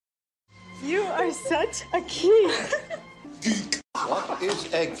You are such a geek. What is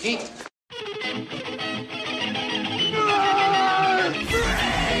a geek?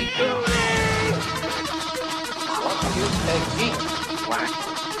 What is a geek? What?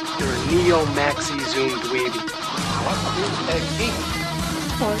 You're a neo-maxi zoom dweeby. What is a geek?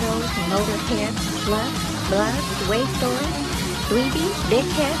 Portals, motorhead, slut, blood, waste stories, 3D,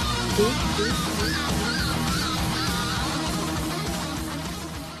 dickhead, geek.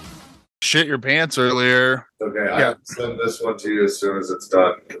 Shit your pants earlier. Okay, I'll send this one to you as soon as it's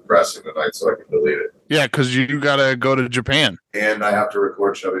done compressing tonight so I can delete it. Yeah, because you gotta go to Japan. And I have to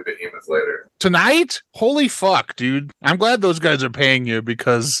record Chubby Behemoth later. Tonight? Holy fuck, dude. I'm glad those guys are paying you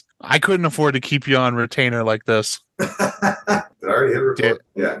because I couldn't afford to keep you on retainer like this. Did I already hit record?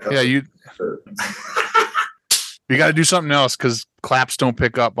 Yeah, you... Sure. You got to do something else because claps don't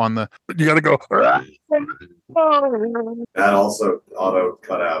pick up on the... You got to go... That also auto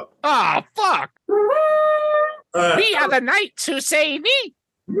cut out. Oh, fuck. We are the knights who say nee.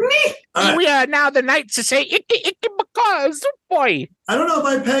 We are now the knights who say icky icky because, boy. I don't know if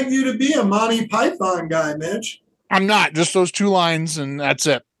I pegged you to be a Monty Python guy, Mitch. I'm not. Just those two lines and that's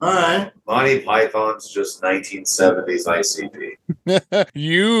it. All right. Monty Python's just 1970s ICP.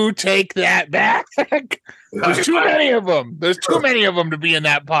 You take that back. There's too many of them. There's too many of them to be in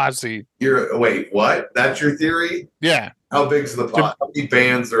that posse. Wait, what? That's your theory? Yeah. How big's the posse? How many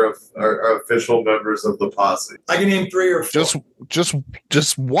bands are official members of the posse? I can name 3 or 4.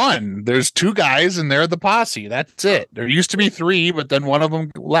 Just one. There's 2 guys and they're the posse. That's it. There used to be 3, but then one of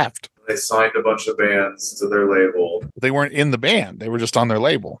them left. They signed a bunch of bands to their label. They weren't in the band. They were just on their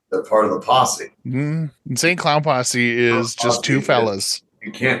label. They're part of the posse. Insane Clown Posse is just 2 fellas.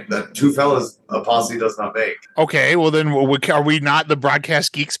 You can't. That 2 fellas a posse does not make. Okay, well then, are we not the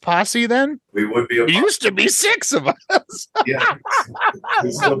Broadcast Geeks posse then? We would be. It used to be 6 of us. Yeah,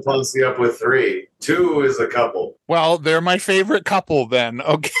 we still posse up with 3. 2 is a couple. Well, they're my favorite couple then.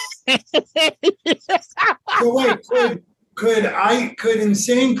 Okay. So wait, could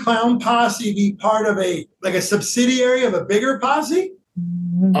Insane Clown Posse be part of a subsidiary of a bigger posse?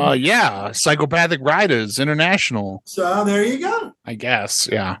 Yeah, Psychopathic Riders International. So there you go. I guess,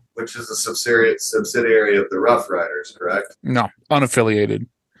 yeah. Which is a subsidiary of the Rough Riders, correct? No, unaffiliated.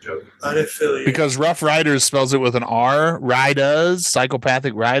 Unaffiliated. Because Rough Riders spells it with an R. Riders,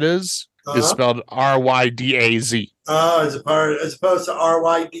 Psychopathic Riders is spelled RYDAZ. Oh, as opposed to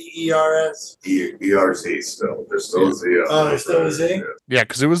RYDERS. ERZ still. There's still a Z. There's still a Z? Yeah,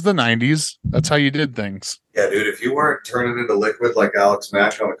 because it was the 90s. That's how you did things. Yeah, dude, if you weren't turning into liquid like Alex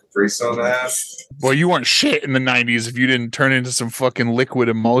Mack on a Capri Sun ass. Well, you weren't shit in the 90s if you didn't turn into some fucking liquid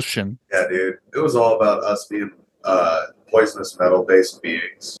emulsion. Yeah, dude. It was all about us being poisonous metal-based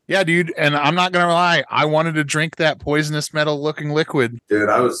beings. Yeah, dude, and I'm not going to lie. I wanted to drink that poisonous metal-looking liquid. Dude,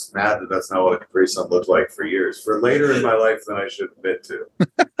 I was mad that that's not what a Capri Sun looked like for years. For later in my life than I should admit to.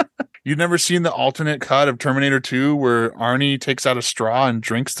 You've never seen the alternate cut of Terminator 2 where Arnie takes out a straw and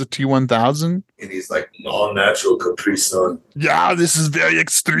drinks the T-1000? And he's like, all-natural Capri Sun. Yeah, this is very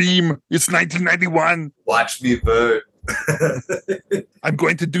extreme. It's 1991. Watch me burn. I'm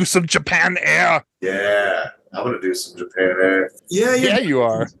going to do some Japan Air. Yeah. I'm going to do some Japan Air. Yeah, you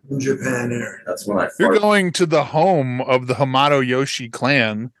are. Japan Air. That's when I fart. You're going to the home of the Hamato Yoshi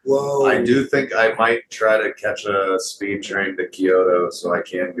clan. Whoa. I do think I might try to catch a speed train to Kyoto so I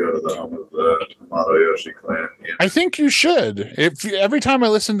can go to the home of the Hamato Yoshi clan. Yeah. I think you should. Every time I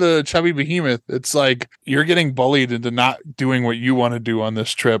listen to Chubby Behemoth, it's like you're getting bullied into not doing what you want to do on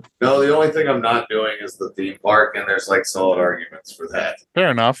this trip. No, the only thing I'm not doing is the theme park, and there's like solid arguments for that. Fair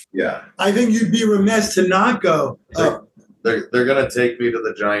enough. Yeah. I think you'd be remiss to not go. They're going to take me to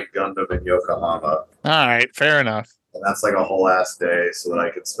the giant Gundam in Yokohama. All right, fair enough. And that's like a whole ass day so that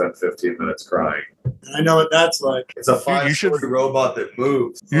I can spend 15 minutes crying. I know what that's like. It's a 5-story robot that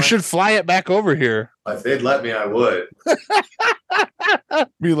moves. You should fly it back over here. If they'd let me, I would.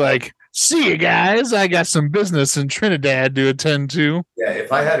 Be like, see you guys. I got some business in Trinidad to attend to. Yeah,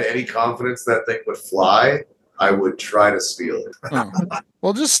 if I had any confidence that thing would fly, I would try to steal it.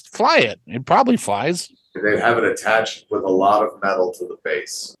 Well, just fly it. It probably flies. They'd have it attached with a lot of metal to the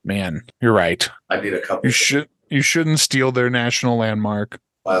base. Man, you're right. I need a couple. You shouldn't steal their national landmark.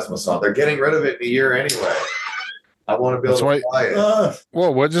 Plasma saw. They're getting rid of it in a year anyway. I want to be able to fly it.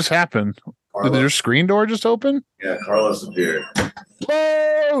 Whoa, what just happened? Did your screen door just open? Yeah, Carlos appeared.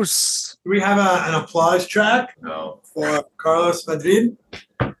 Close! Do we have an applause track? No. For Carlos Madrid?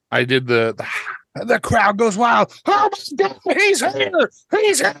 I did the crowd goes wild. Oh my God, he's here!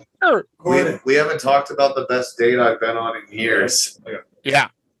 He's here! We haven't talked about the best date I've been on in years. Yeah,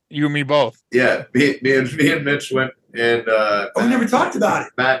 you and me both. Yeah, me and Mitch went And we never talked about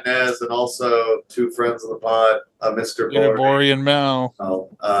it. Matt Nez and also two friends of the pod, Mr. David Bori. Bori and Mel.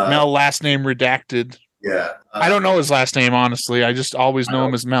 Mel, last name redacted. Yeah. I don't know his last name, honestly. I just always know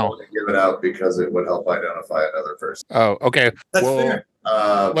him as Mel. Give it out because it would help identify another person. Oh, okay. That's fair.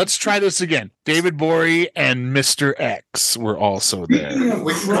 Let's try this again. David Bori and Mr. X were also there.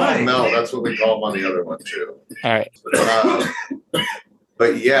 We can call him Mel. That's what we call him on the other one, too. All right.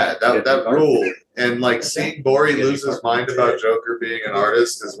 But yeah, that rule. And like seeing Bori lose his mind about Joker being an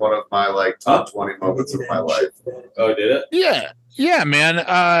artist is one of my like top 20 moments of my life. Oh, did it? Yeah,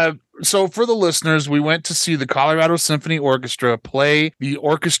 man. So for the listeners, we went to see the Colorado Symphony Orchestra play the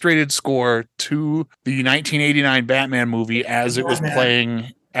orchestrated score to the 1989 Batman movie as it was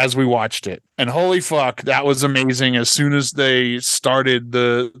playing as we watched it. And holy fuck, that was amazing. As soon as they started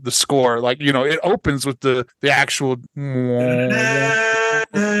the score, like, you know, it opens with the actual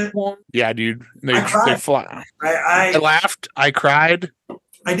yeah, dude. They fly. I laughed. I cried.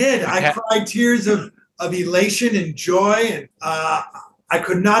 I did. I cried tears of elation and joy, and I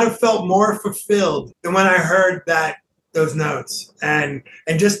could not have felt more fulfilled than when I heard those notes. And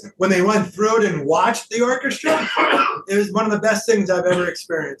just when they went through it and watched the orchestra, it was one of the best things I've ever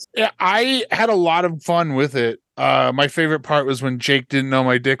experienced. Yeah, I had a lot of fun with it. My favorite part was when Jake didn't know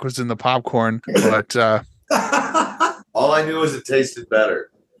my dick was in the popcorn, but all I knew was it tasted better.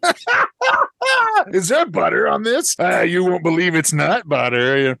 Is there butter on this? You won't believe it's not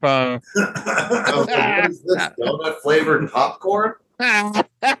butter. If what is this donut flavored popcorn?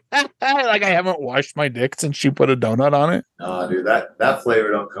 like I haven't washed my dick since she put a donut on it. Oh, dude, that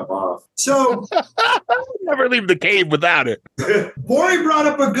flavor don't come off. So never leave the cave without it. Bori brought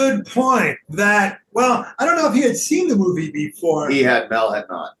up a good point that, well, I don't know if he had seen the movie before. Mel had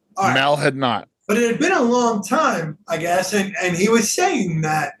not. Right. Mel had not. But it had been a long time, I guess, and he was saying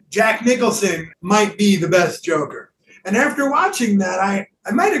that Jack Nicholson might be the best Joker. And after watching that, I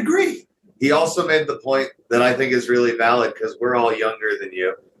might agree. He also made the point that I think is really valid because we're all younger than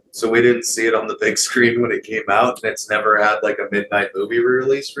you. So we didn't see it on the big screen when it came out, and it's never had like a midnight movie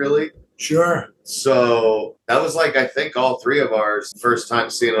release, really. Sure. So that was like, I think all three of ours first time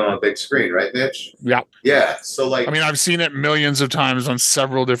seeing it on a big screen, right, Mitch? Yeah. Yeah. So like, I mean, I've seen it millions of times on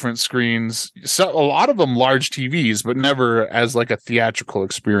several different screens. So a lot of them large TVs, but never as like a theatrical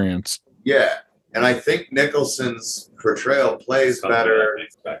experience. Yeah. And I think Nicholson's portrayal plays better.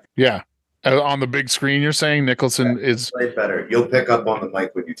 Yeah. On the big screen, you're saying Nicholson is played better. You'll pick up on the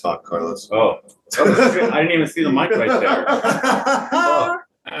mic when you talk, Carlos. Oh, I didn't even see the mic right there.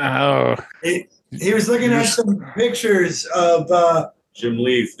 Oh. He was looking at some pictures of Jim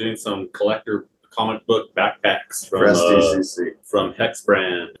Lee's doing some collector comic book backpacks from Hex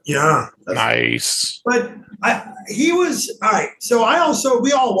Brand. Yeah. Nice. But he was all right. So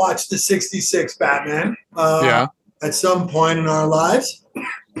we all watched the 66 Batman at some point in our lives.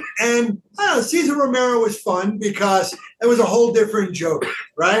 And I don't know, Cesar Romero was fun because it was a whole different joke,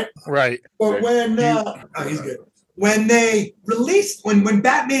 right? Right. But when he's good. When they released, when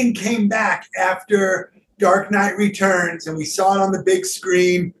Batman came back after Dark Knight Returns and we saw it on the big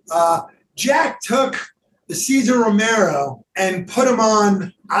screen, Jack took the Cesar Romero and put him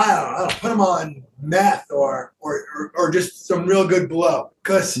on, I don't know, put him on meth or just some real good blow.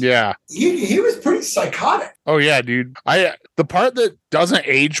 Because he was pretty psychotic. Oh yeah, dude. The part that doesn't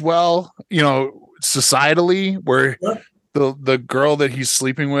age well, you know, societally, where the girl that he's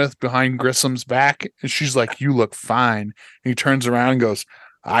sleeping with behind Grissom's back, and she's like, "You look fine." And he turns around and goes,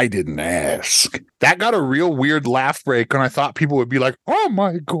 "I didn't ask." That got a real weird laugh break, and I thought people would be like, "Oh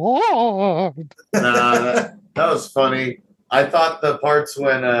my god." Nah, that was funny. I thought the parts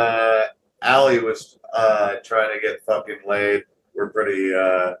when Allie was trying to get fucking laid were pretty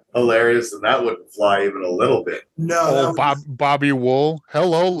hilarious, and that wouldn't fly even a little bit. No. Bobby Wool,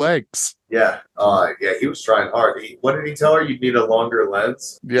 hello legs. Yeah. He was trying hard. What did he tell her? You need a longer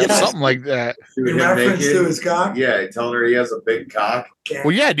lens? Yeah, something like that. In reference to his cock? Yeah, telling her he has a big cock.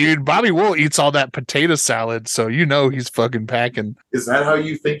 Well, yeah, dude, Bobby Wool eats all that potato salad, so you know he's fucking packing. Is that how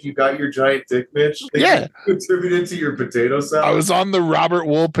you think you got your giant dick, Mitch? Yeah. You contributed to your potato salad? I was on the Robert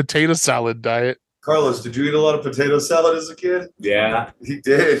Wool potato salad diet. Carlos, did you eat a lot of potato salad as a kid? Yeah. He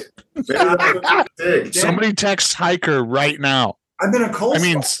did. Somebody text Hiker right now. I've been a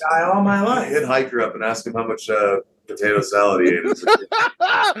coleslaw guy all my life. Hit Hiker up and ask him how much potato salad he ate as a kid.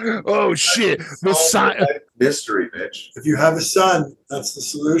 Oh, shit. The mystery, Mitch. If you have a son, that's the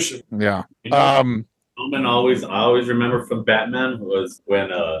solution. Yeah. You know, I always remember from Batman was when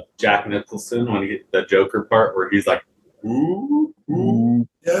Jack Nicholson, the Joker part where he's like, ooh, ooh.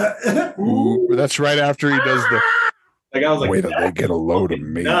 Yeah. Ooh. That's right after he does the. Like I was like, wait till they get a load of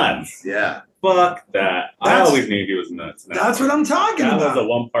me. Nuts. Yeah. Fuck that. I That's- always knew he was nuts. Now. That's what I'm talking That was about. the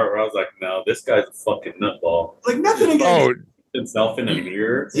one part where I was like, no, this guy's a fucking nutball. Like nothing against. Oh, Himself in a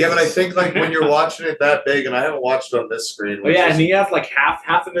mirror. Yeah, but I think like when you're watching it that big, and I haven't watched it on this screen. Oh yeah, and he has like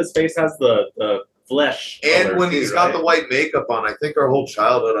half of his face has the flesh. And color when too, he's got right? the white makeup on, I think our whole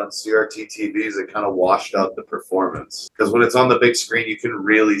childhood on CRT TVs, it kind of washed out the performance. Because when it's on the big screen, you can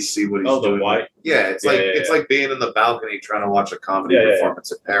really see what he's Oh, the doing. white. Yeah, it's Yeah, like yeah, it's yeah. like being in the balcony trying to watch a comedy Yeah, yeah,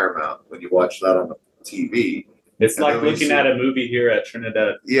 performance at Paramount when you watch that on the TV. It's And like then we looking see- at a movie here at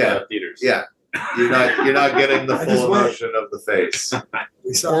Trinidad theaters. Yeah, you're not getting the I just full went- emotion of the face.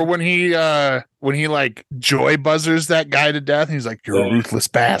 We saw. or when he like joy buzzers that guy to death, and he's like, "You're a Yeah. ruthless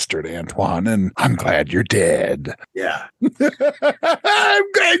bastard, Antoine, and I'm glad you're dead." Yeah.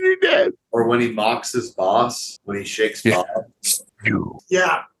 I'm glad you're dead. Or when he mocks his boss, when he shakes Yeah. Bob. You.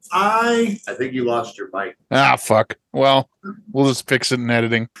 Yeah, I. I think you lost your mic. Ah, fuck. Well, we'll just fix it in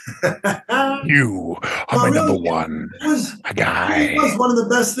editing. You are my Well, number really, one It was, guy. it was one of the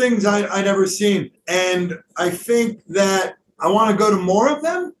best things I'd ever seen. And I think that I want to go to more of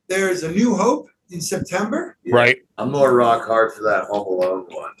them. There's A New Hope in September. Yeah. Right. I'm more rock hard for that Home Alone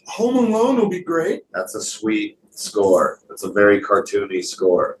one. Home Alone will be great. That's a sweet score. It's a very cartoony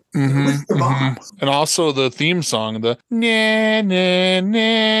score. Mhm, With the mhm. bombs. And also the theme song, the na na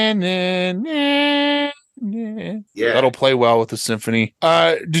na na na. na. Yeah. That'll play well with the symphony.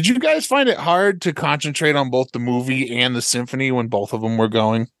 Did you guys find it hard to concentrate on both the movie and the symphony when both of them were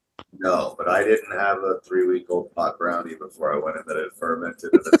going? No, but I didn't have a 3-week-old pot brownie before I went in that had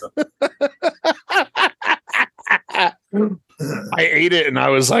fermented. I ate it and I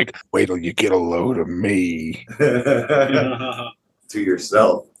was like, wait till you get a load of me. To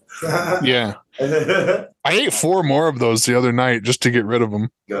yourself. Yeah. I ate 4 more of those the other night just to get rid of them.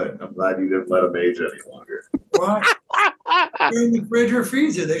 Good. I'm glad you didn't let them age any longer. Why? They're in the fridge or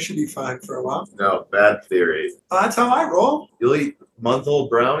freezer. They should be fine for a while. No, bad theory. That's how I roll. You'll eat month-old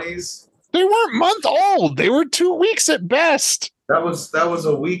brownies? They weren't month old. They were 2 weeks at best. That was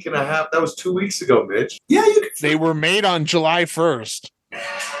a week and a half. That was 2 weeks ago, Mitch. Yeah, you can. They were made on July 1st.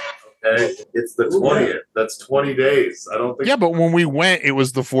 Okay. It's the 20th. That's 20 days. I don't think Yeah, but when we went, it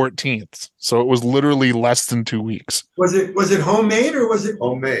was the 14th. So it was literally less than 2 weeks. Was it homemade or was it?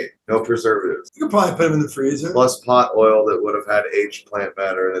 homemade. No preservatives. You could probably put them in the freezer. Plus pot oil that would have had aged plant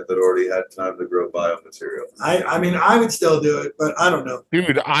matter in it that already had time to grow biomaterial. I mean, I would still do it, but I don't know.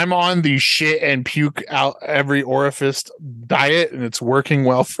 Dude, I'm on the shit and puke out every orifice diet, and it's working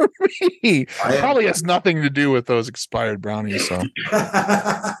well for me. I am- Probably has nothing to do with those expired brownies. So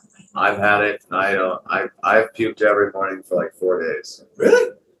I've had it. And I've puked every morning for like 4 days.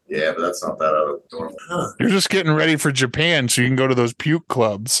 Really? Yeah, but that's not that out of normal. you're just getting ready for Japan so you can go to those puke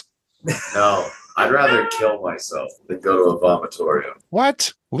clubs. No, I'd rather kill myself than go to a vomitorium.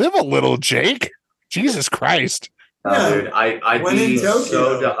 What? Live a little, Jake. Jesus Christ. No, Yeah. dude, I'd When be in Tokyo.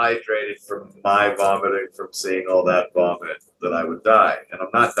 so dehydrated from my vomiting from seeing all that vomit that I would die. And I'm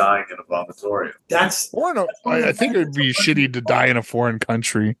not dying in a vomitorium. That's Or no, I think it would be shitty to die in a foreign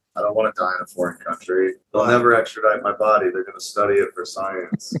country. I don't want to die in a foreign country. They'll never extradite my body. They're going to study it for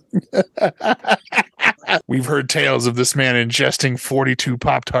science. We've heard tales of this man ingesting 42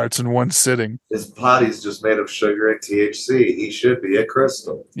 Pop Tarts in one sitting. His body's just made of sugar and THC. He should be a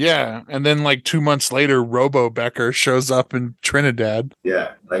crystal. Yeah. And then, like 2 months later, Robo Becker shows up in Trinidad.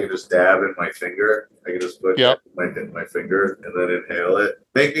 Yeah, I can just dab in my finger. I can just put Yep. my finger and then inhale it.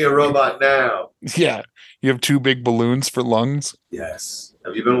 Make me a robot now. Yeah. You have 2 big balloons for lungs. Yes.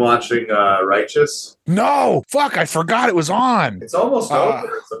 Have you been watching Righteous? No. Fuck. I forgot it was on. It's almost Ah.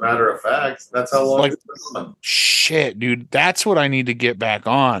 over. It's a matter of fact. That's how long Like- it's been on. Shit, dude. That's what I need to get back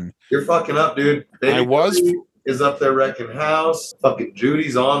on. You're fucking up, dude. Baby I was- Judy is up there wrecking house. Fucking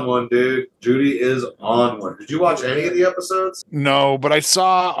Judy's on one, dude. Judy is on one. Did you watch any of the episodes? No, but I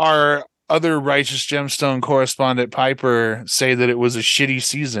saw our other Righteous Gemstone correspondent, Piper, say that it was a shitty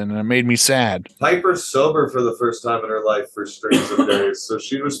season, and it made me sad. Piper's sober for the first time in her life for strings of days, so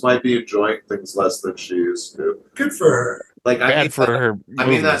she just might be enjoying things less than she used to. good for her. Like I mean, Bad for her. I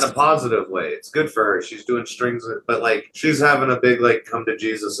mean that in movies. a positive way. It's good for her. She's doing strings, but like she's having a big like come to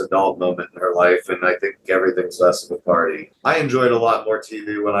Jesus adult moment in her life, and I think everything's less of a party. I enjoyed a lot more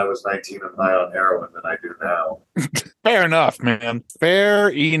TV when I was 19 and high on heroin than I do now. Fair enough, man. Fair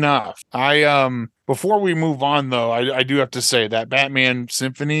enough. Before we move on though, I do have to say that Batman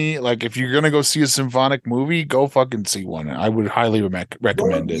Symphony, like if you're gonna go see a symphonic movie, go fucking see one. I would highly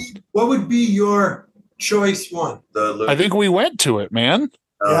recommend it. What would be your choice one? The Looney, I think we went to it, man.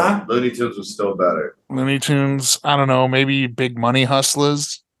 Yeah? Looney Tunes was still better. Looney Tunes, I don't know, maybe Big Money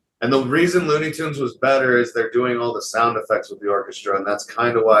Hustlers. And the reason Looney Tunes was better is they're doing all the sound effects with the orchestra, and that's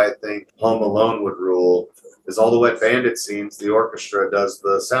kind of why I think Home Alone would rule. Is all the Wet Bandit scenes, the orchestra does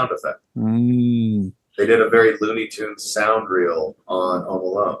the sound effect. They did a very Looney Tunes sound reel on Home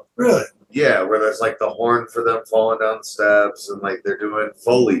Alone. Really? Yeah, where there's like the horn for them falling down the steps, and like they're doing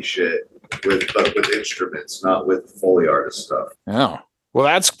Foley shit with instruments, not with Foley artist stuff. Oh. Well,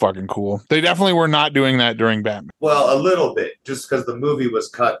 that's fucking cool. They definitely were not doing that during Batman. Well, a little bit, just because the movie was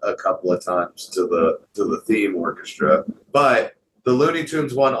cut a couple of times to the theme orchestra. But the Looney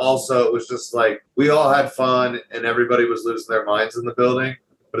Tunes one also, it was just like we all had fun and everybody was losing their minds in the building.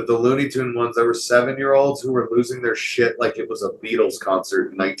 But at the Looney Tune ones, there were 7-year-olds who were losing their shit like it was a Beatles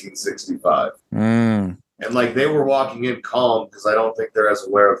concert in 1965. And like they were walking in calm because I don't think they're as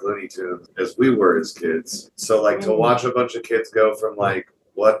aware of Looney Tunes as we were as kids. So like to watch a bunch of kids go from like,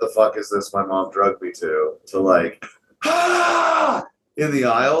 what the fuck is this my mom drugged me to like, ah! In the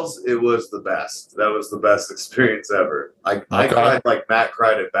aisles, it was the best. That was the best experience ever. I cried like Matt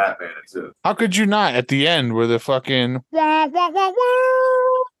cried at Batman too. How could you not at the end where the fucking Cried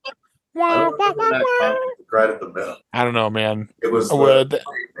at the middle. I don't know, man. It was the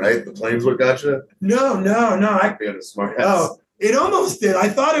right? The planes what got you? No. I Being a smart ass. Oh, it almost did. I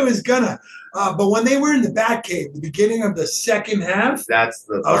thought it was gonna. But when they were in the Batcave, the beginning of the second half, that's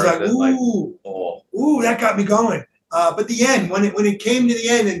the I was part like, ooh, that got me going. But the end, when it came to the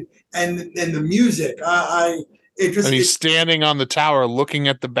end and the music, and he's standing on the tower looking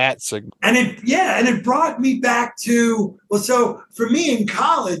at the bat signal. And it brought me back to, so for me in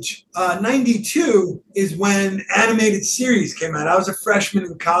college, 92 is when animated series came out. I was a freshman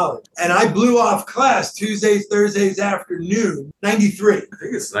in college and I blew off class Tuesdays, Thursdays afternoon, 93. I think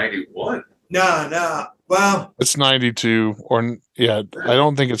it's 91. No. Well, it's 92 I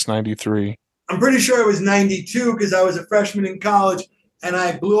don't think it's 93. I'm pretty sure it was 92 because I was a freshman in college and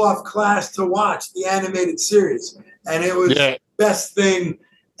I blew off class to watch the animated series. And it was the best thing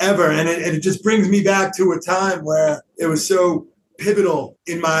ever. And it just brings me back to a time where it was so pivotal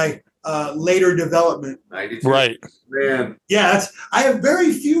in my later development. 92. Right. Man. Yeah, I have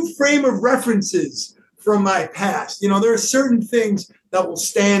very few frame of references from my past. You know, there are certain things that will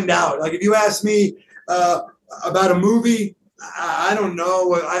stand out. Like if you ask me about a movie, I don't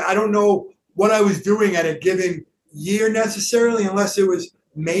know. I don't know what I was doing at a given year necessarily, unless it was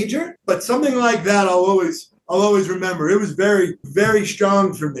major. But something like that, I'll always remember. It was very, very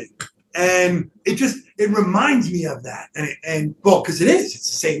strong for me, and it reminds me of that. Because it's the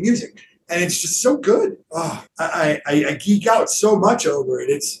same music, and it's just so good. Oh, I geek out so much over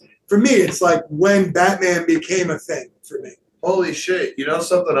it. For me, it's like when Batman became a thing for me. Holy shit! You know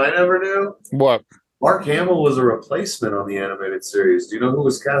something I never knew? What? Mark Hamill was a replacement on the animated series. Do you know who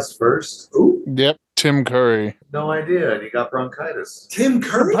was cast first? Who? Yep, Tim Curry. No idea, and he got bronchitis. Tim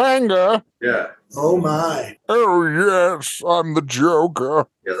Curry? Topanga. Yeah. Oh, my. Oh, yes, I'm the Joker.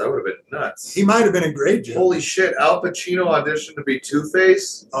 Yeah, that would have been nuts. He might have been a great Joker. Holy shit, Al Pacino auditioned to be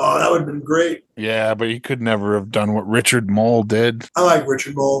Two-Face? Oh, that would have been great. Yeah, but he could never have done what Richard Mole did. I like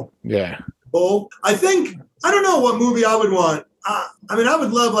Richard Mole. Yeah. Mole. I don't know what movie I would want. I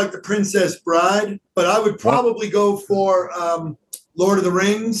would love like The Princess Bride, but I would probably go for Lord of the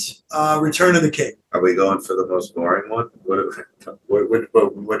Rings, Return of the King. Are we going for the most boring one?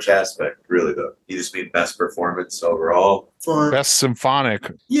 Which aspect, really, though? You just mean best performance overall? For Best symphonic.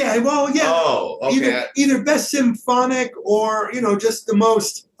 Yeah, well, yeah. Oh, okay. Either best symphonic or, just the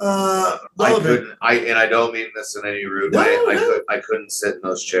most relevant. I don't mean this in any rude way. I couldn't sit in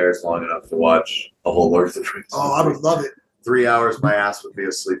those chairs long enough to watch a whole Lord of the Rings. Oh, I would love it. 3 hours, my ass would be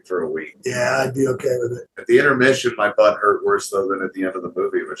asleep for a week. Yeah, I'd be okay with it. At the intermission, my butt hurt worse, though, than at the end of the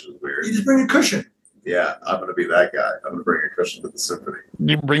movie, which is weird. You just bring a cushion. Yeah, I'm going to be that guy. I'm going to bring a cushion to the symphony.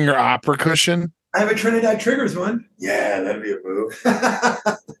 You bring your opera cushion? I have a Trinidad Triggers one. Yeah, that'd be a move. I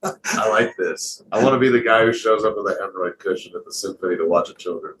like this. I want to be the guy who shows up with a hemorrhoid cushion at the symphony to watch a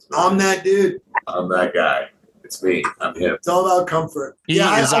children's movie. I'm that dude. I'm that guy. It's me. I'm him. It's all about comfort. He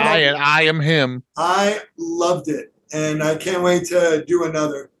is I, and I am him. I loved it, and I can't wait to do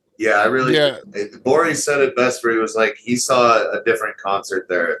another. Yeah, I really. Yeah. Boris said it best, where he was like, he saw a different concert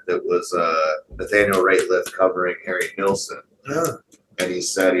there that was Nathaniel Rateliff covering Harry Nilsson. Yeah. And he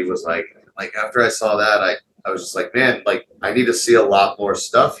said he was like after I saw that, I was just like, man, like I need to see a lot more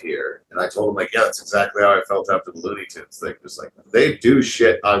stuff here. And I told him like, yeah, that's exactly how I felt after the Looney Tunes thing. Just like they do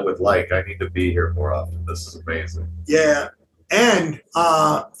shit I would like. I need to be here more often. This is amazing. Yeah. And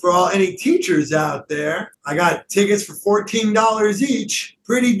for any teachers out there, I got tickets for $14 each.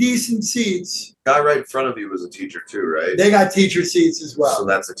 Pretty decent seats. Guy right in front of you was a teacher too, right? They got teacher seats as well. So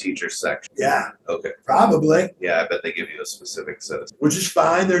that's a teacher section. Yeah, Okay. probably, Yeah, I bet they give you a specific set of. which is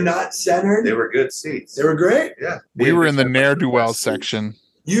fine. They're not centered. They were good seats. They were great. Yeah. We were in the had ne'er-do-well best seats. section.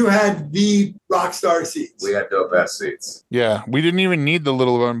 You had the rock star seats. We had dope ass seats. Yeah, we didn't even need the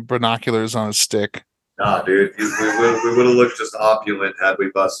little binoculars on a stick. Nah, dude, we would have looked just opulent had we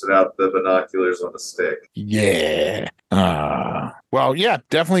busted out the binoculars on a stick. Yeah. Well, yeah,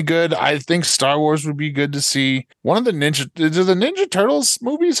 definitely good. I think Star Wars would be good to see. One of the do the Ninja Turtles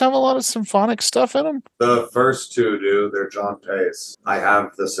movies have a lot of symphonic stuff in them? The first two do. They're John Pace. I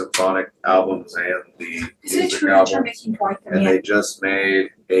have the symphonic albums and the music albums. And they just made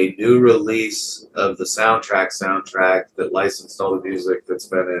a new release of the soundtrack that licensed all the music that's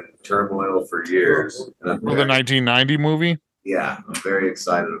been in turmoil for years. And I'm For the 1990 movie? Yeah, I'm very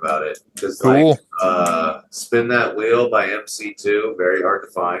excited about it. Because Cool. Spin That Wheel by MC2, very hard to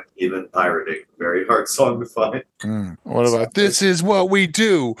find. Even pirating, very hard song to find. What about This Is What We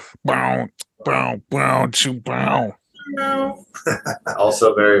Do? Bow, bow, bow, choo, bow.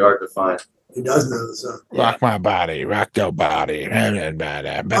 Also very hard to find. He does know the song. Rock my body, rock your body. All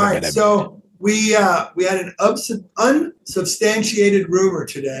right, so we had an unsubstantiated rumor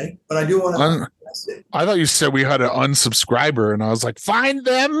today, but I do want to address it. I thought you said we had an unsubscriber, and I was like, find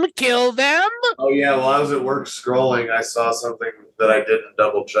them, kill them. Oh yeah, while I was at work scrolling, I saw something that I didn't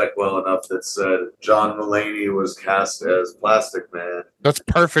double check well enough that said John Mulaney was cast as Plastic Man. That's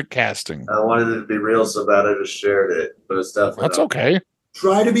perfect casting. I wanted it to be real so bad I just shared it, but it's definitely That's not. okay.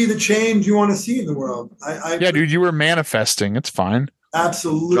 Try to be the change you want to see in the world. Yeah, dude, you were manifesting. It's fine.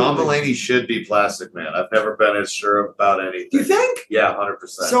 Absolutely. John Mulaney should be Plastic Man. I've never been as sure about anything. Do you think? Yeah, 100%.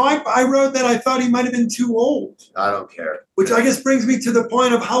 So I wrote that I thought he might have been too old. I don't care. Which I guess brings me to the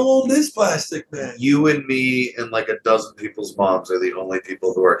point of how old is Plastic Man? You and me and like a dozen people's moms are the only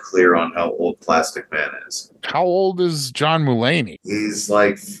people who are clear on how old Plastic Man is. How old is John Mulaney? He's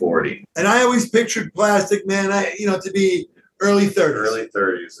like 40. And I always pictured Plastic Man, to be early 30s. Early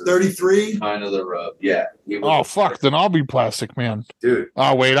 30s. 33? Kind of the rub. Yeah. Oh, fuck. Then I'll be Plastic Man. Dude.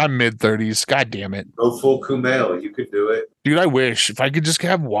 Oh, wait. I'm mid-30s. God damn it. Go full Kumail. You could do it. Dude, I wish. If I could just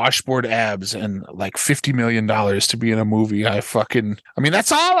have washboard abs and like $50 million to be in a movie,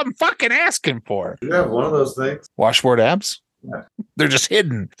 that's all I'm fucking asking for. You have one of those things. Washboard abs? Yeah. They're just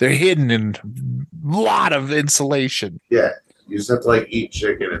hidden. They're hidden in a lot of insulation. Yeah. You just have to like eat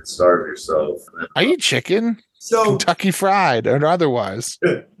chicken and starve yourself. I eat chicken. So Kentucky Fried or otherwise.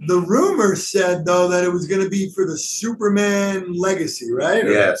 the rumor said, though, that it was going to be for the Superman legacy, right?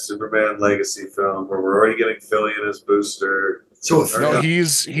 Yeah, Superman legacy film where we're already getting Philly in his booster. So No,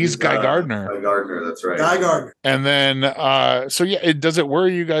 he's Guy Gardner. Guy Gardner, that's right. Guy Gardner. And then, does it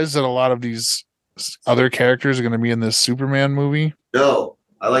worry you guys that a lot of these other characters are going to be in this Superman movie? No,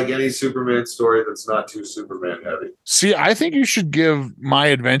 I like any Superman story that's not too Superman heavy. See, I think you should give My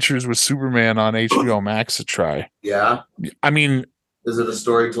Adventures with Superman on HBO Max a try. Yeah? I mean, Is it a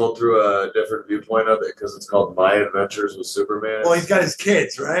story told through a different viewpoint of it because it's called My Adventures with Superman? Well, he's got his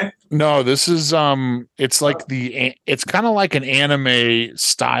kids, right? no, this is it's like it's kind of like an anime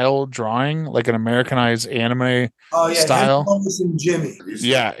style drawing, like an Americanized anime Oh, yeah. style. Lois and Jimmy. Have you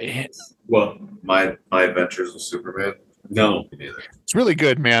seen Yeah, Well, My Adventures with Superman? no. Me neither. it's really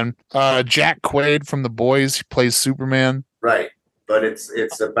good, man. Jack Quaid from The Boys, he plays Superman. Right. But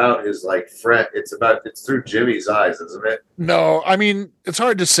it's about his like friend. It's through Jimmy's eyes, isn't it? No, I mean, it's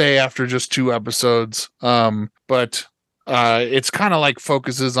hard to say after just 2 episodes. But it's kind of like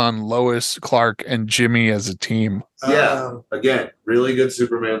focuses on Lois, Clark, and Jimmy as a team. Yeah. Again, really good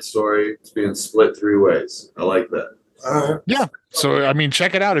Superman story. It's being split 3 ways. I like that. Yeah. So, I mean,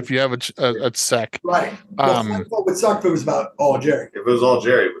 check it out if you have a sec. Right. What would suck if it was about all Jerry? If it was all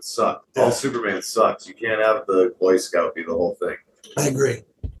Jerry, it would suck. Yeah. All Superman sucks. You can't have the Boy Scout be the whole thing. I agree.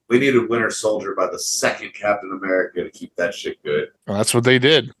 We needed Winter Soldier by the second Captain America to keep that shit good. Well, that's what they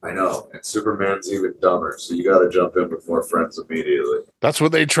did. I know. And Superman's even dumber, so you got to jump in before Friends immediately. That's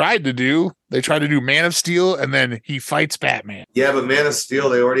what they tried to do. They tried to do Man of Steel, and then he fights Batman. Yeah, but Man of Steel,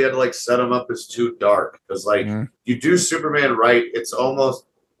 they already had to like set him up as too dark because you do Superman right, it's almost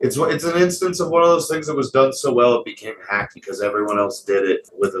it's an instance of one of those things that was done so well it became hacky because everyone else did it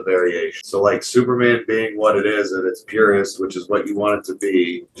with a variation. So like Superman being what it is at its purest, which is what you want it to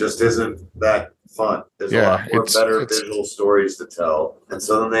be, just isn't that fun. There's a lot more better visual stories to tell. And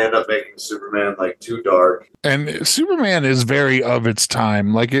so then they end up making Superman like too dark. And Superman is very of its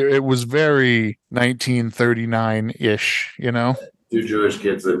time. Like it was very 1939-ish, you know? Two Jewish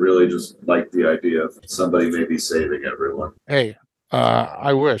kids that really just like the idea of somebody maybe saving everyone. Hey,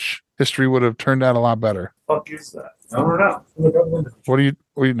 I wish history would have turned out a lot better. Fuck is that? I don't know. What are you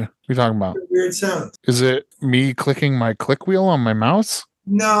talking about? Weird sound. Is it me clicking my click wheel on my mouse?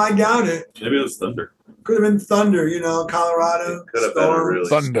 No, I doubt it. Maybe it was thunder. Could have been thunder, Colorado. Could have been a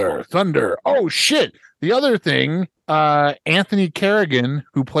storm. really Thunder. Oh shit. The other thing, Anthony Kerrigan,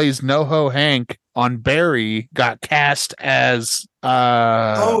 who plays NoHo Hank on Barry, got cast as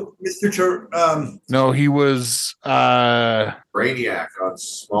Mr. no, he was Brainiac on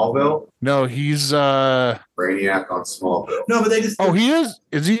Smallville. no, he's Brainiac on Smallville. No, but they just oh, he is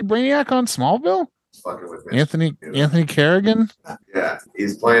he Brainiac on Smallville? Fucking with me. Anthony Kerrigan? Yeah,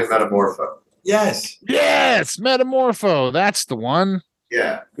 he's playing Metamorpho. Yes. Yes, Metamorpho. That's the one.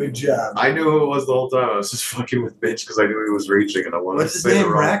 Yeah, Good job. I knew who it was the whole time. I was just fucking with Mitch because I knew he was reaching, and I wanted What's to his say the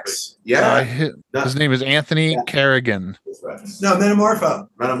name, wrong Rex? thing. Yeah, His name is Anthony Kerrigan. it's Rex. No, Metamorpho.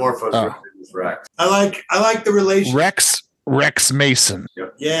 Metamorpho's Oh. is Rex. I like the relation. Rex Mason.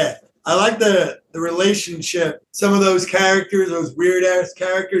 Yeah. I like the relationship some of those characters, those weird ass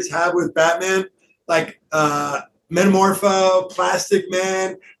characters have with Batman, like Metamorpho, Plastic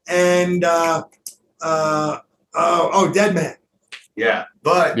Man, and Dead Man. Yeah,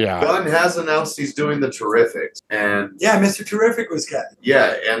 but Yeah. Gunn has announced he's doing the Terrifics, and Yeah, Mr. Terrific was cast.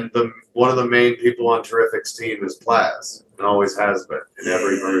 yeah, and one of the main people on Terrific's team is Plaz, and always has been in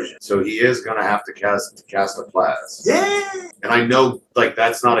every version. So he is going to have to cast a Plaz. Yeah. And I know, like,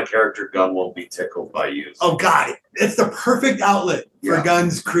 that's not a character Gunn won't be tickled by using. Oh God, it's the perfect outlet for Yeah.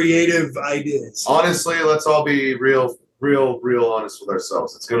 Gunn's creative ideas. Honestly, let's all be real honest with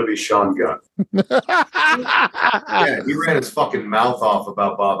ourselves. It's going to be Sean Gunn. Yeah, he ran his fucking mouth off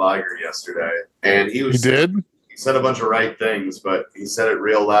about Bob Iger yesterday, and He did? He said a bunch of right things, but he said it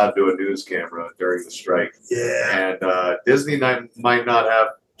real loud to a news camera during the strike. Yeah. And Disney might not have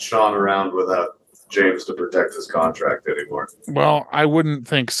Sean around without James to protect his contract anymore. Well, I wouldn't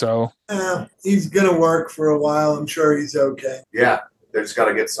think so. He's gonna work for a while. I'm sure he's okay. Yeah, they just got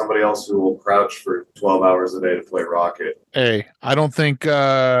to get somebody else who will crouch for 12 hours a day to play Rocket. Hey, I don't think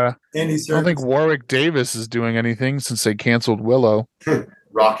Warwick Davis is doing anything since they canceled Willow.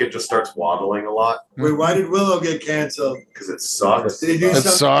 Rocket just starts waddling a lot Wait, why did Willow get canceled? because it sucks. Did he do It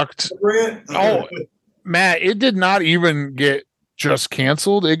something sucked. appropriate? Oh, Matt, it did not even get just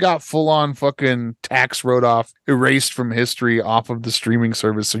canceled. It got full on fucking tax wrote off, erased from history off of the streaming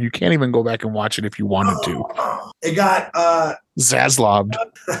service. So you can't even go back and watch it if you wanted to. It got Zazlav'd.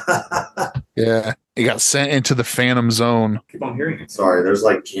 Yeah. It got sent into the Phantom Zone. Keep on hearing it. Sorry, there's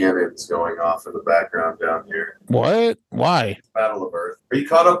like cannons going off in the background down here. What? Why? Battle of Earth. Are you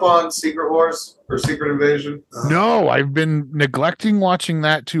caught up on Secret Wars or Secret Invasion? No, I've been neglecting watching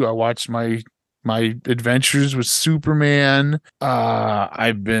that too. I watched my adventures with Superman.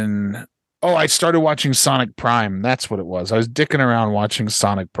 I started watching Sonic Prime. That's what it was. I was dicking around watching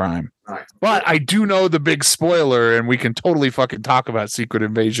Sonic Prime. Nice. But I do know the big spoiler, and we can totally fucking talk about Secret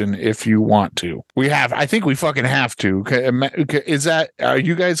Invasion if you want to. I think we fucking have to. Are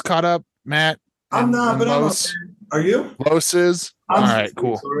you guys caught up, Matt? I'm not, but I'm Los? okay. Are you? Los is? All right,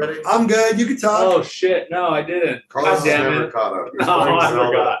 cool. Already? I'm good. You can talk. Oh shit! No, I didn't. Carlos God damn is never it! caught up. He's No, playing I Zelda.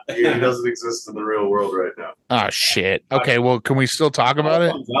 forgot. He doesn't exist in the real world right now. Oh, shit. Okay, well, can we still talk about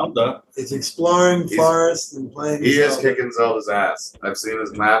it? Zelda. It's exploring He's- forests and playing. He is Zelda. kicking Zelda's ass. I've seen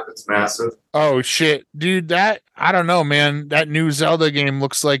his map. It's massive. Oh, shit. Dude, I don't know, man. That new Zelda game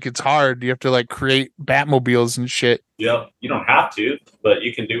looks like it's hard. You have to, like, create Batmobiles and shit. Yep. You don't have to, but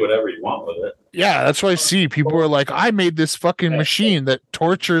you can do whatever you want with it. Yeah, that's what I see. People are like, I made this fucking machine that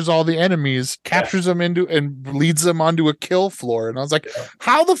tortures all the enemies, captures them into and leads them onto a kill floor. And I was like,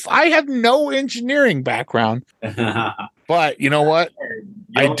 I have no engineering background. But you know what?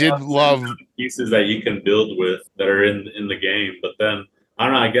 I did love pieces that you can build with that are in the game, but then I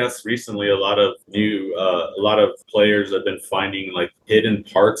don't know. I guess recently a lot of players have been finding like hidden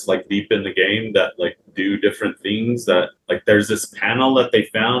parts like deep in the game that like do different things. That like there's this panel that they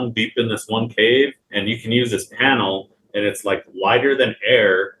found deep in this one cave, and you can use this panel, and it's like lighter than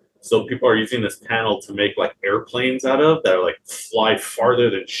air. So people are using this panel to make like airplanes out of that are like fly farther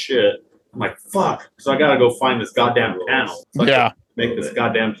than shit. I'm like, fuck. So I gotta go find this goddamn panel. So I yeah. can make this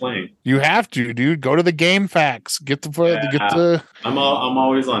goddamn plane. You have to, dude. Go to the game facts. Get the I'm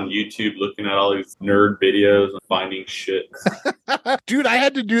always on YouTube looking at all these nerd videos and finding shit. Dude, I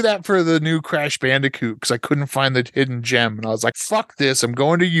had to do that for the new Crash Bandicoot because I couldn't find the hidden gem. And I was like, fuck this. I'm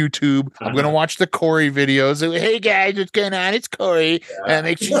going to YouTube. I'm going to watch the Corey videos. Hey, guys, what's going on? It's Corey.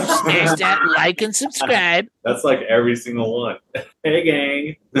 Make sure you smash that like and subscribe. That's like every single one. Hey,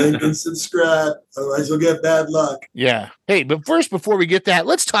 gang. Like and subscribe. Otherwise, we'll get bad luck. Yeah. Hey, but first, before we get that,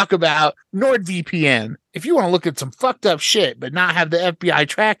 let's talk about NordVPN. If you want to look at some fucked up shit, but not have the FBI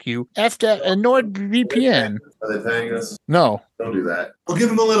track you, NordVPN. Are they paying us? No. Don't do that. We'll give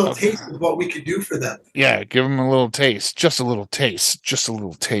them a little taste of what we could do for them. Yeah, give them a little taste. Just a little taste. Just a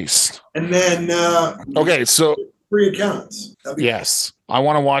little taste. And then Okay, so free accounts. yes. I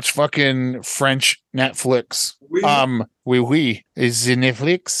want to watch fucking French Netflix. Oui, is it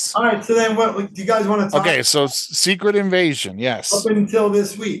Netflix? All right, so then what do you guys want to talk Okay, so Secret Invasion, yes. up until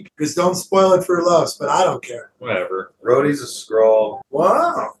this week? Because don't spoil it for Los, but I don't care. Whatever. Rhodey's a scroll.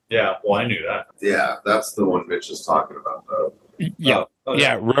 Wow. Yeah, well, I knew that. Yeah, that's the one Mitch is talking about, though. Yeah. Oh,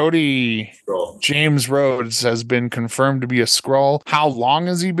 Yeah, Rhodey, Scroll. James Rhodes has been confirmed to be a Skrull. How long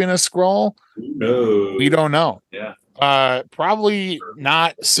has he been a Skrull? No. We don't know. Yeah. Probably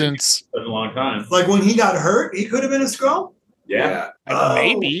not since Been a long time. Like when he got hurt, he could have been a Skrull? Yeah.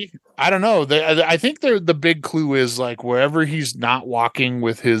 maybe. I don't know. I think the big clue is like wherever he's not walking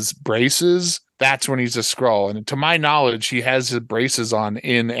with his braces, that's when he's a Skrull. And to my knowledge, he has his braces on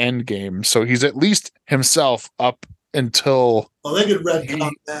in Endgame, so he's at least himself up until. Well, they could retcon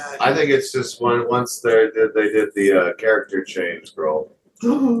that. I think it's just once they did the character change scroll.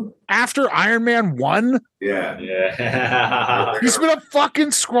 After Iron Man 1, Yeah. Yeah. he's been a fucking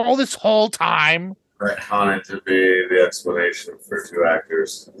Skrull this whole time. Retcon it to be the explanation for two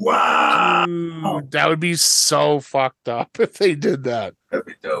actors. Wow. Dude, that would be so fucked up if they did that. That'd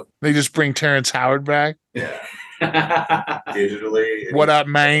be dope. They just bring Terrence Howard back. Yeah. Digitally. What up,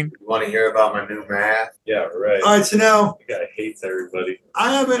 man? You want to hear about my new math? Yeah, right. All right, so now The guy hates everybody.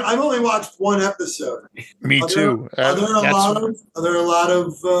 I've only watched one episode. Me too. Are there a lot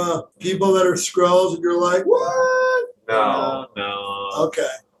of people that are Skrulls and you're like, what? No. No. Okay.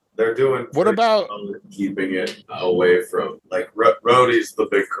 They're doing. What pretty about- well with keeping it away from like Rhodey's the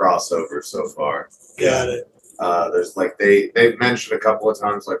big crossover so far. Got it. There's like they've mentioned a couple of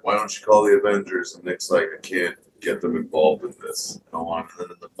times like why don't you call the Avengers, and Nick's like I can't get them involved in this. I don't want. And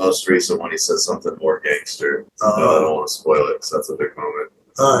then in the most recent one he says something more gangster. I don't want to spoil it because that's a big moment.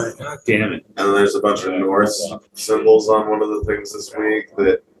 All right. God damn it. And then there's a bunch of Norse symbols on one of the things this week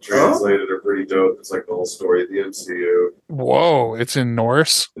that translated are pretty dope. It's like the whole story of the MCU. Whoa, it's in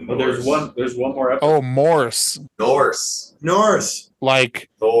Norse. Well, there's one more episode. Oh, Morse. Norse. Like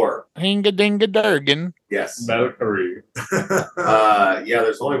Thor. Hinga Dinga Durgan. Yes. Valkyrie. Yeah,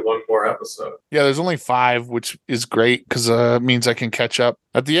 there's only one more episode. Yeah, there's only 5, which is great because it means I can catch up.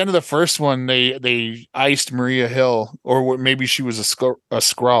 At the end of the first one, they iced Maria Hill, or maybe she was a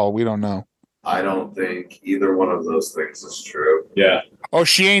Skrull. We don't know. I don't think either one of those things is true. Yeah. Oh,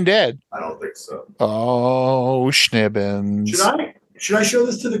 she ain't dead. I don't think so. Oh, schnibbins. Should I show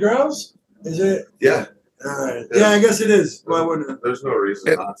this to the girls? Is it? Yeah. All right. Yeah, I guess it is. Why wouldn't it? There's no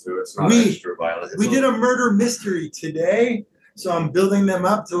reason not to. It's not We- extra violent. We did a murder mystery today, so I'm building them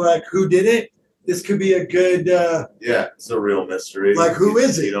up to like who did it. This could be a good Yeah, it's a real mystery. Like, who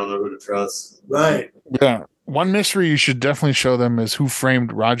is it? You don't know who to trust. right. Yeah. One mystery you should definitely show them is Who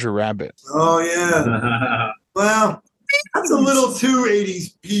Framed Roger Rabbit. Oh yeah. Well, that's a little too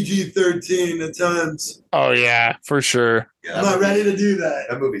 80s PG-13 at times. Oh, yeah, for sure. Yeah, I'm not ready to do that.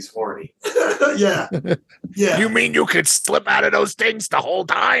 That movie's horny. Yeah. Yeah. You mean you could slip out of those things the whole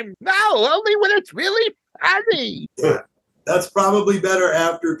time? No, only when it's really funny. That's probably better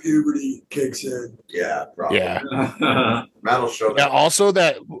after puberty kicks in. Yeah, probably. Yeah. Matt will show Yeah, that. also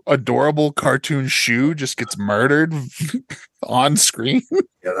that adorable cartoon shoe just gets murdered on screen.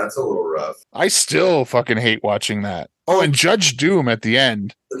 Yeah, that's a little rough. I still fucking hate watching that. Oh, and Judge Doom at the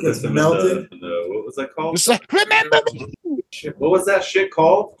end. It gets melted. What was that called? It's like, remember me? Shit, what was that shit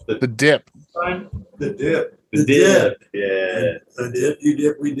called? The dip. The dip. The dip. Yeah. The dip, you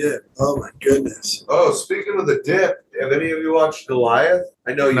dip, we dip. Oh my goodness. Oh, speaking of the dip, have any of you watched Goliath?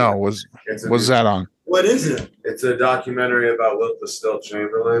 I know you. No, It's a was new- that on? What is it? It's a documentary about Wilt the Still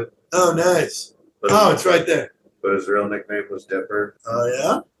Chamberlain. Oh, nice. But Oh, it's right there. But his real nickname was Dipper.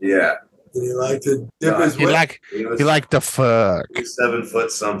 Oh yeah. Yeah. Did he like to dip his He whip? he liked the fuck. He was 7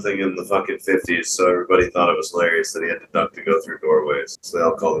 foot something in the fucking 50s, so everybody thought it was hilarious that he had to duck to go through doorways. So they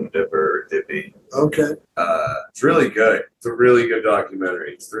all called him Dipper or Dippy. Okay. It's really good. It's a really good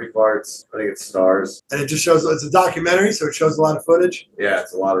documentary. It's 3 parts. I think it stars. And it just shows it's a documentary, so it shows a lot of footage. Yeah,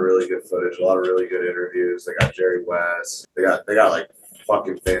 it's a lot of really good footage, a lot of really good interviews. They got Jerry West. They got like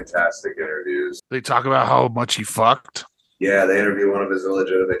fucking fantastic interviews. They talk about how much he fucked. Yeah, they interview one of his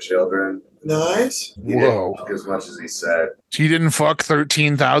illegitimate children. Nice. He Whoa. didn't fuck as much as he said. He didn't fuck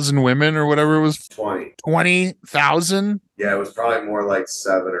 13,000 women or whatever it was. 20. 20,000? Yeah, it was probably more like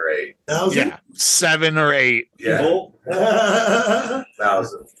 7 or 8. Thousand? Yeah. 7 or 8. Yeah,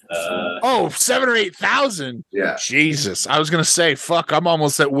 1,000. Oh, 7 or 8,000. Yeah. Jesus. I was going to say, fuck, I'm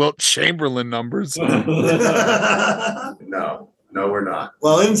almost at Wilt Chamberlain numbers. No, we're not.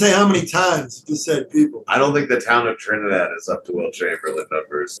 Well, I didn't say how many times. It just said people. I don't think the town of Trinidad is up to Will Chamberlain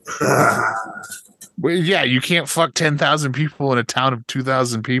numbers. Well, yeah, you can't fuck 10,000 people in a town of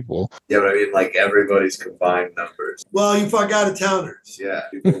 2,000 people. Yeah, but I mean, like, everybody's combined numbers. Well, you fuck out of towners. Yeah.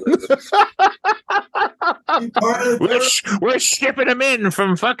 People We're shipping them in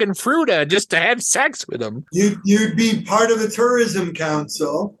from fucking Fruta just to have sex with them. You'd be part of the tourism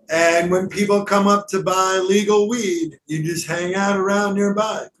council, and when people come up to buy legal weed, you just hang out around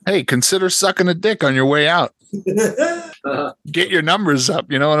nearby. Hey, consider sucking a dick on your way out. Get your numbers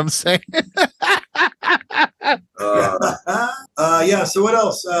up. You know what I'm saying? Yeah. So what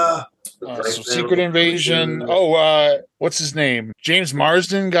else? So Secret Invasion. What's his name? James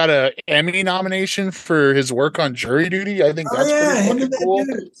Marsden got a Emmy nomination for his work on Jury Duty. I think that's pretty fucking cool.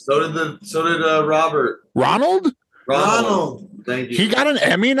 So did Robert. Ronald. Thank you. He got an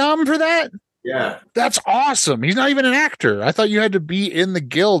Emmy nom for that? Yeah. That's awesome. He's not even an actor. I thought you had to be in the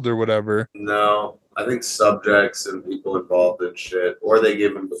guild or whatever. No. I think subjects and people involved in shit, or they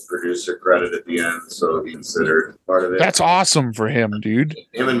give him the producer credit at the end, so he considered part of it. That's awesome for him, dude.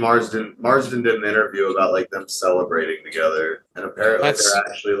 Him and Marsden did an interview about like them celebrating together, and apparently they're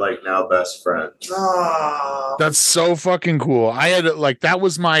actually like now best friends. Oh. That's so fucking cool. I had like that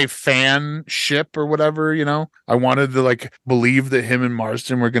was my fan ship or whatever, you know. I wanted to like believe that him and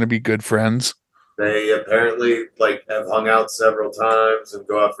Marsden were going to be good friends. They apparently like have hung out several times and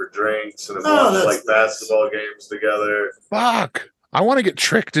go out for drinks and have watched like basketball games together. Fuck. I want to get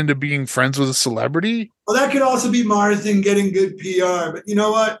tricked into being friends with a celebrity. Well, that could also be Marsden getting good PR, but you know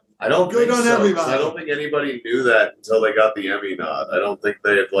what? I don't Good think on so. everybody. I don't think anybody knew that until they got the Emmy nod. I don't think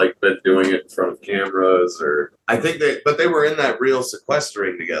they had like been doing it in front of cameras or. I think they were in that real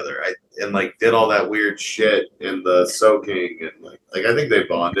sequestering together. And like did all that weird shit in the soaking and like I think they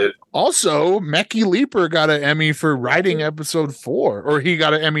bonded. Also, Mecky Leaper got an Emmy for writing episode 4, or he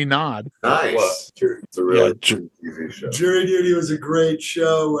got an Emmy nod. Nice. It's a really TV show. Jury Duty was a great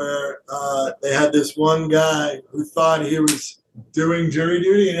show where they had this one guy who thought he was doing jury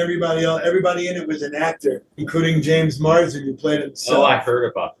duty, and everybody in it was an actor, including James Marsden, who played himself. Oh, I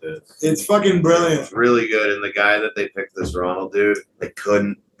heard about this. It's fucking brilliant. It's really good. And the guy that they picked, this Ronald dude, they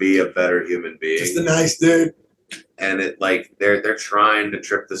couldn't be a better human being. Just a nice dude. And it like they're trying to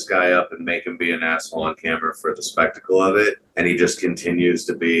trip this guy up and make him be an asshole on camera for the spectacle of it, and he just continues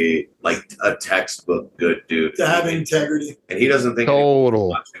to be like a textbook good dude. To have integrity. And he doesn't think total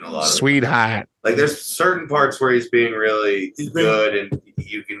watching a lot of sweetheart. Like there's certain parts where he's being really good, and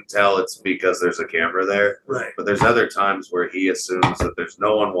you can tell it's because there's a camera there. Right. But there's other times where he assumes that there's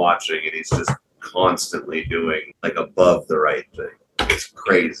no one watching, and he's just constantly doing like above the right thing. It's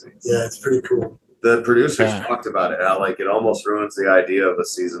crazy. Yeah, it's pretty cool. The producers talked about it, how like it almost ruins the idea of a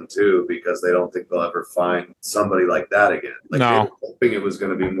season 2 because they don't think they'll ever find somebody like that again. Like they were hoping it was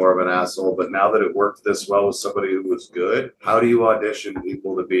going to be more of an asshole, but now that it worked this well with somebody who was good, how do you audition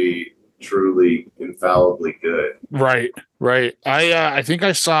people to be truly infallibly good? Right. I think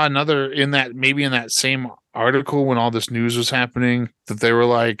I saw another in that same article when all this news was happening that they were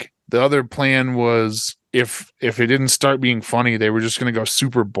like the other plan was if it didn't start being funny, they were just going to go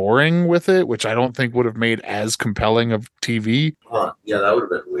super boring with it, which I don't think would have made as compelling of TV. Huh. Yeah, that would have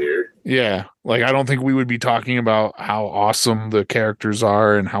been weird. Yeah, like I don't think we would be talking about how awesome the characters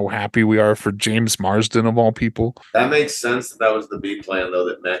are and how happy we are for James Marsden of all people. That makes sense that was the B plan, though,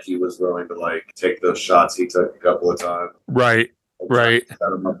 that Mecky was willing to like take those shots he took a couple of times. Right. Set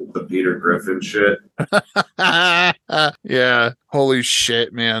him up with the Peter Griffin shit. Yeah. Holy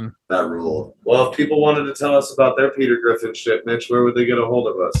shit, man. That ruled. Well, if people wanted to tell us about their Peter Griffin shit, Mitch, where would they get a hold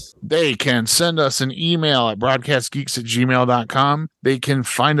of us? They can send us an email at broadcastgeeks@gmail.com. They can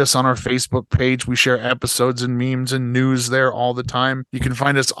find us on our Facebook page. We share episodes and memes and news there all the time. You can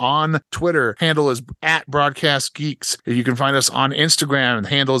find us on Twitter. Handle is @broadcastgeeks. You can find us on Instagram. The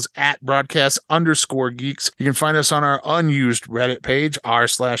handle is @broadcast_geeks. You can find us on our unused Reddit page,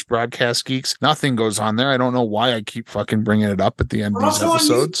 r/broadcastgeeks. Nothing goes on there. I don't know why I keep fucking bringing it up at the end of these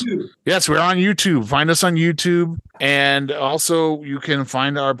episodes. Yes, we're on YouTube. Find us on YouTube. And also, you can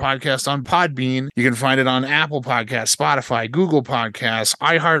find our podcast on Podbean. You can find it on Apple Podcasts, Spotify, Google Podcasts,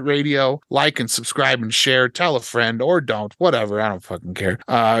 iHeartRadio. Like and subscribe and share. Tell a friend or don't. Whatever. I don't fucking care.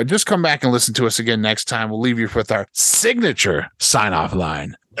 Just come back and listen to us again next time. We'll leave you with our signature sign-off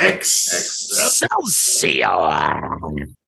line. Excelsior.